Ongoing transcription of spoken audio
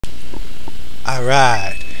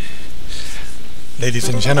Alright. Ladies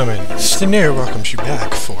and gentlemen, Sneer welcomes you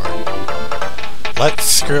back for Let's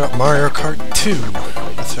Screw Up Mario Kart 2.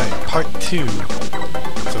 That's right, part 2.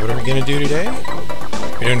 So what are we gonna do today?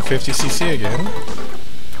 We're doing 50cc again.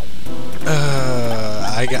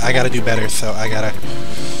 I gotta do better, so I gotta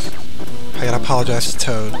apologize to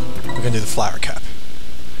Toad. We're gonna do the flower cup.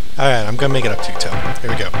 Alright, I'm gonna make it up to you, Toad.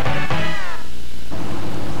 Here we go.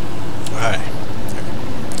 Alright.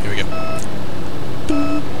 Here we go.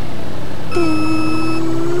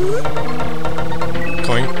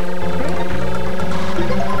 Coin.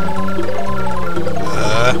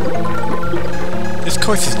 This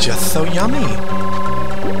course is just so yummy.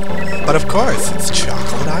 But of course, it's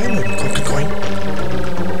Chocolate Island. Coin, coin, coin.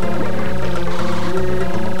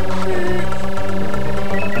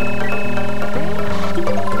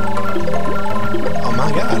 Oh my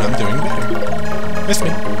god, I'm doing better. Miss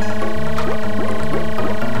me.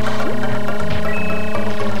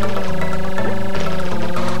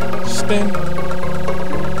 Spin.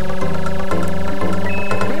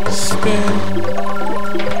 Spin.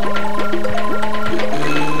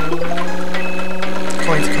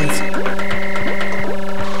 Coins, coins.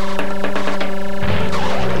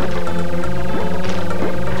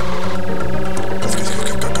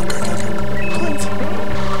 Coins.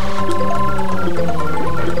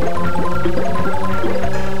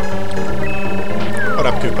 What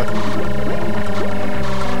up, Koopa?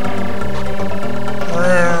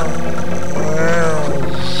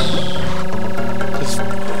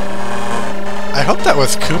 I hope that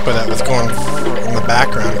was Koopa that was going in the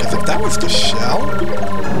background, because if that was the shell...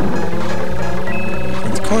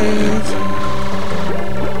 It's coins.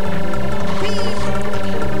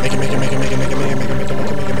 Make it, make it, make it, make it, make it, make it, make it, make it, make it,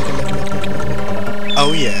 make it, make it, make it, make it, make it, make it.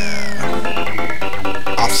 Oh yeah.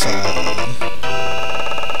 Awesome.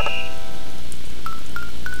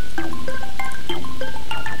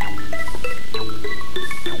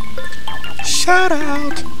 Shout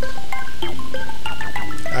out.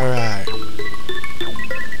 Alright.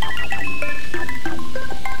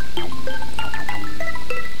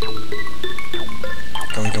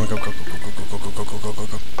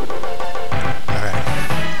 Alright.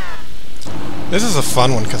 This is a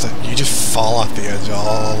fun one because you just fall off the edge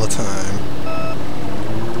all the time.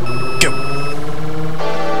 Go!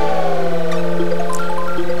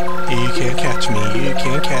 You can't catch me, you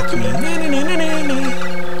can't catch me. Na, na, na, na, na.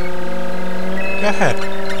 Go ahead,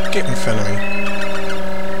 get in front of me.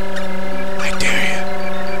 I dare you.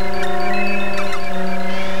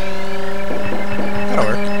 That'll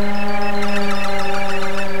work.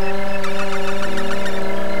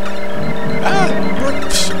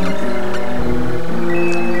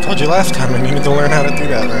 Told you last time I needed to learn how to do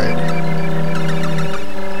that right.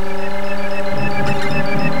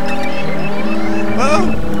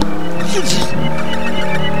 Oh!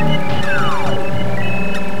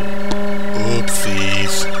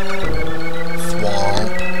 Oopsies.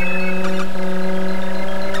 Swamp.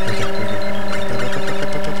 Here we go, here we go.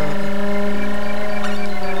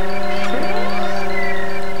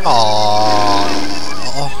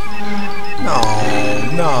 Aww. No,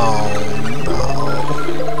 no.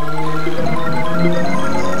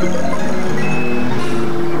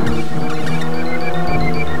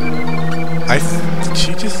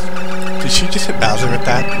 Did she just hit Bowser with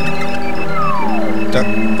that?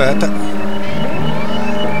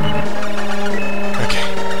 Okay.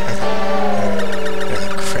 Oh,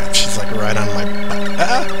 crap, she's like right on my butt.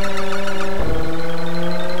 Ah!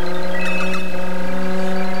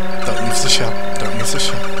 Don't use the shell. Don't use the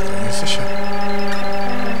shell. Don't use the shell.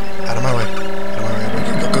 Out of my way. Out of my way.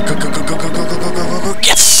 Go, go, go, go, go, go, go, go, go, go, go, go, go.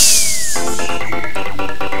 Yes!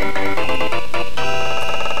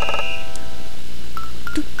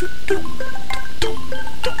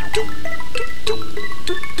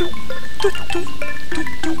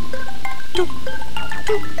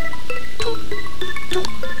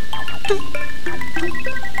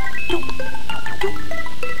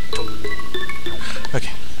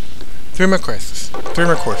 Okay. 3 more courses. 3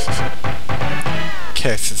 more courses.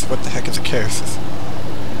 Courses. What the heck is a courses?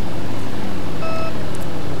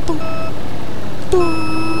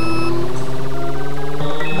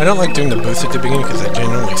 I don't like doing the boost at the beginning because I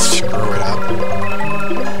generally screw it up.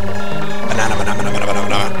 Banana, banana, banana, banana,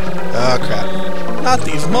 banana. Oh crap. Not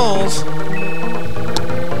these moles.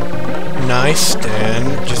 Nice,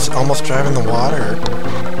 Dan. Just almost driving the water.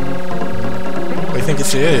 What do you think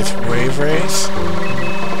this is? Wave race?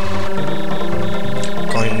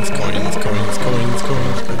 Coins, coins, coins, coins,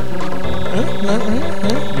 coins.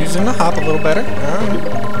 Using the hop a little better. Alright.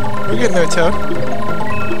 We're getting there, Toad.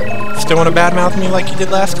 Still want to badmouth me like you did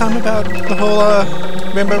last time about the whole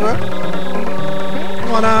Rainbow Road?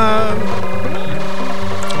 Wanna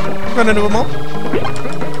run into them all?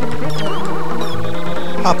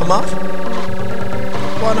 Hop them off?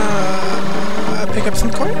 Wanna pick up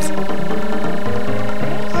some coins?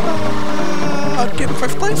 Get in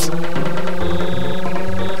first place?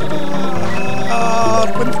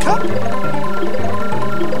 Win the cup?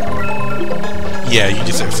 Yeah, you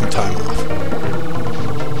deserve some time off.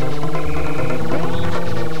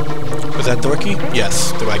 Was that dorky?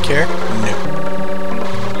 Yes. Do I care? No.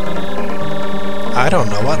 I don't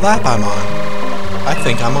know what lap I'm on. I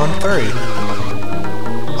think I'm on 3.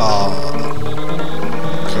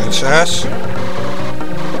 Princess?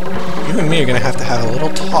 You and me are gonna have to have a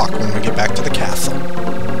little talk when we get back to the castle.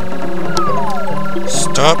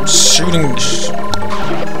 Stop shooting.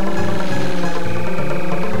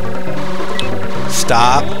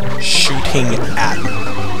 Stop shooting at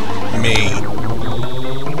me.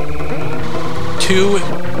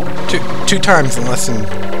 Two times in less than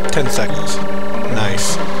 10 seconds.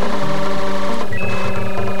 Nice.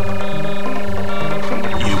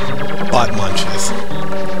 You butt munches.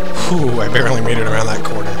 Whew, I barely made it around that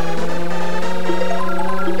corner.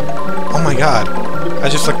 Oh my god. I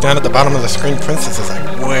just looked down at the bottom of the screen. Princess is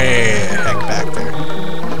like way the heck back there.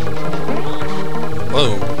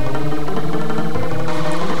 Whoa.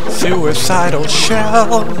 Suicidal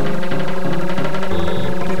Shell.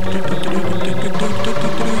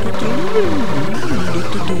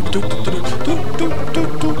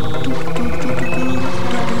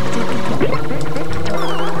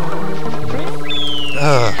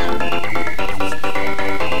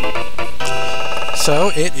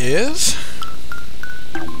 So it is.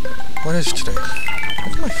 What is today?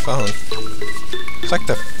 Where's my phone? It's like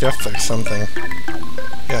the 5th or something.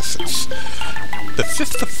 Yes, it's the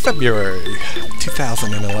 5th of February,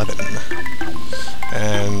 2011.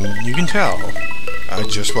 And you can tell, I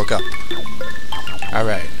just woke up.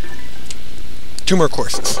 Alright. 2 more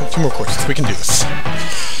courses. 2 more courses. We can do this.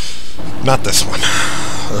 Not this one.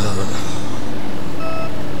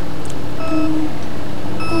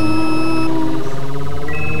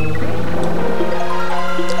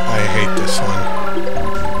 I hate this one.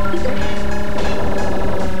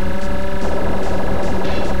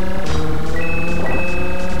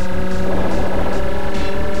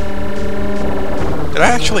 Did I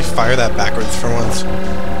actually fire that backwards for once?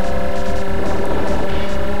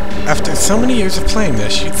 After so many years of playing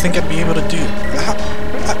this, you'd think I'd be able to do... Oh,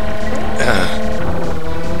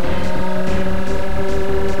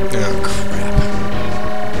 crap.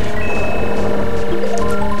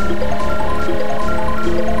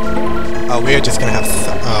 Oh, we're just gonna have...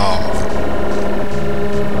 Oh.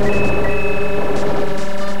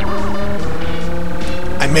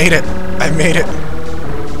 I made it! I made it!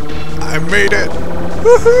 I made it!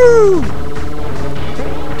 Woohoo!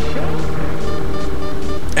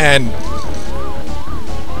 And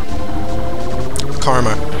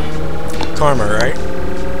karma. Karma, right?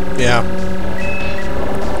 Yeah.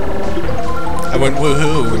 I went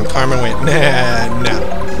woohoo and karma went nah, no.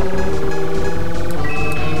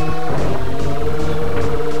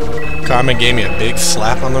 Karma gave me a big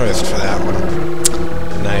slap on the wrist for that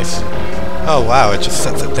one. Nice. Oh wow, it just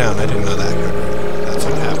sets it down. I didn't know that. That's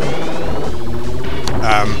what happened.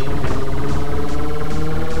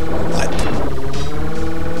 What?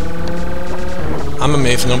 I'm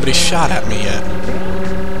amazed nobody shot at me yet.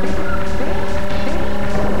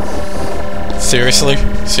 Seriously?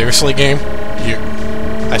 Seriously, game?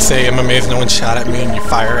 I say I'm amazed no one shot at me and you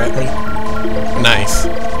fire at me? Nice.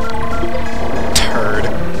 Turd.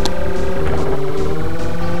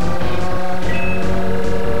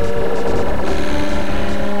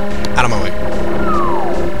 Out of my way.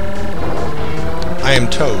 I am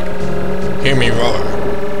Toad. Hear me roar.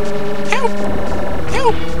 Help!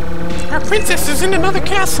 Help! Our princess is in another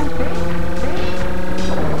castle!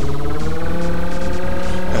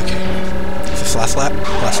 Okay. Is this last lap?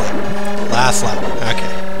 Last lap. Last lap.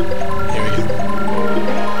 Okay. Here we go.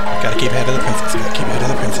 Gotta keep ahead of the princess. Gotta keep ahead of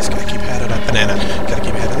the princess. Gotta keep ahead of the banana. Gotta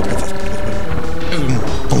keep ahead of the princess. Boom.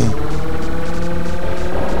 Boom.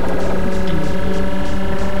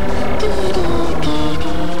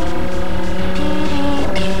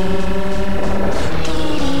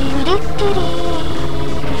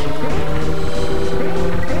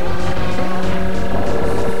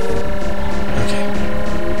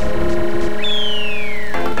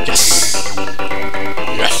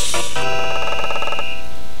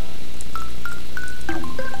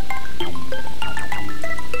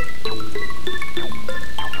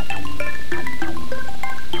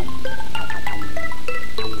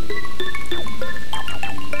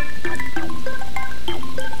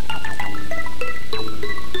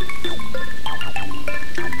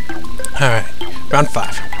 Alright, round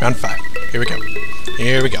 5. Round 5. Here we go.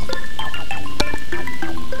 Here we go.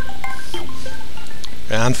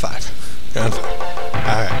 Round 5. Round 5.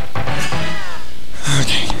 Alright.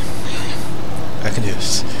 Okay. I can do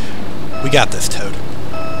this. We got this, Toad.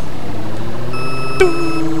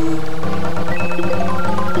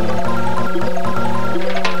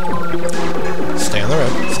 Stay on the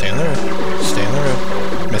road. Stay on the road. Stay on the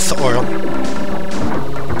road. Miss the oil.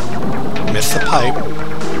 Miss the pipe.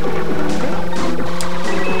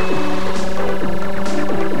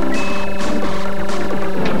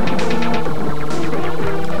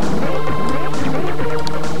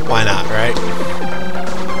 Why not, right?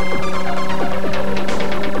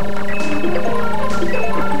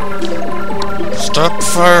 Stop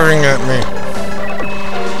firing at me!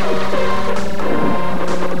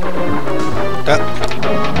 That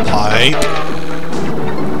pipe.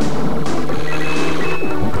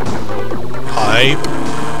 Pipe.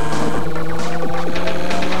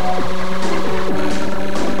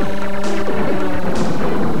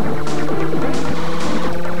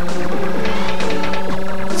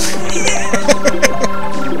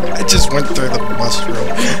 I just went through the mushroom.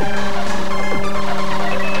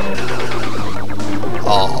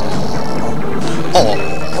 Oh.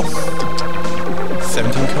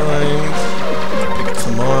 17 coins. Pick up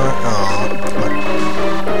some more. What?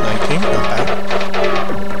 19? Not bad.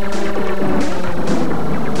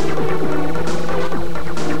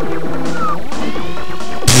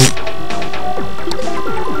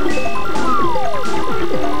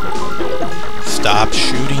 Stop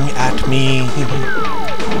shooting at me.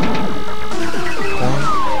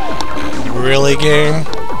 Really, game?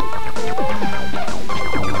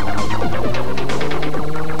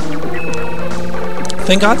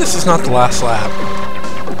 Thank God this is not the last lap.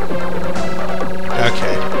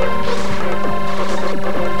 Okay.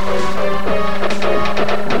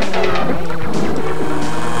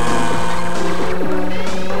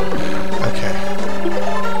 Okay.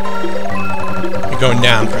 You're going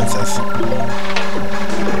down, princess.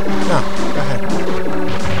 No, go ahead.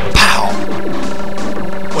 Pow!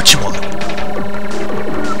 What you want?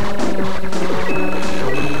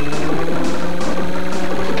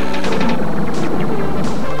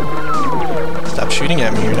 Shooting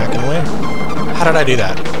at me, you're not gonna win. How did I do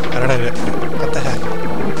that? How did I do it? What the heck?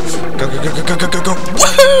 Go, go, go, go, go, go, go, go!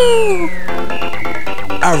 Woohoo!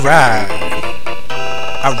 Alright!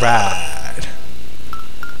 Alright!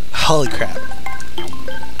 Holy crap.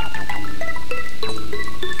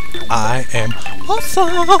 I am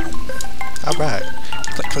awesome! Alright.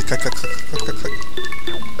 Click, click, click, click, click, click, click, click.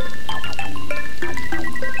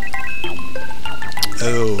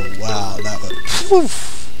 Oh, wow, that was... Whew.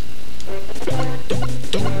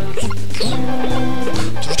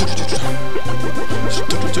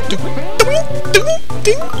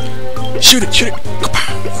 Shoot it, shoot it!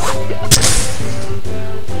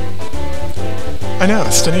 I know,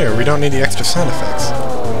 it's Stenier. We don't need the extra sound effects.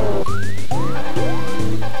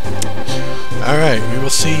 Alright, we will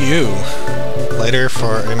see you later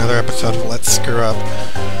for another episode of Let's Screw Up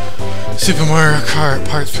Super Mario Kart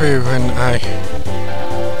Part 3 when I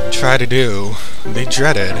try to do the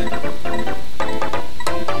dreaded...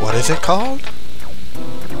 What is it called?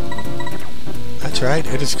 That's right,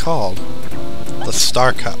 it is called the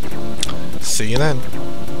Star Cup. See you then.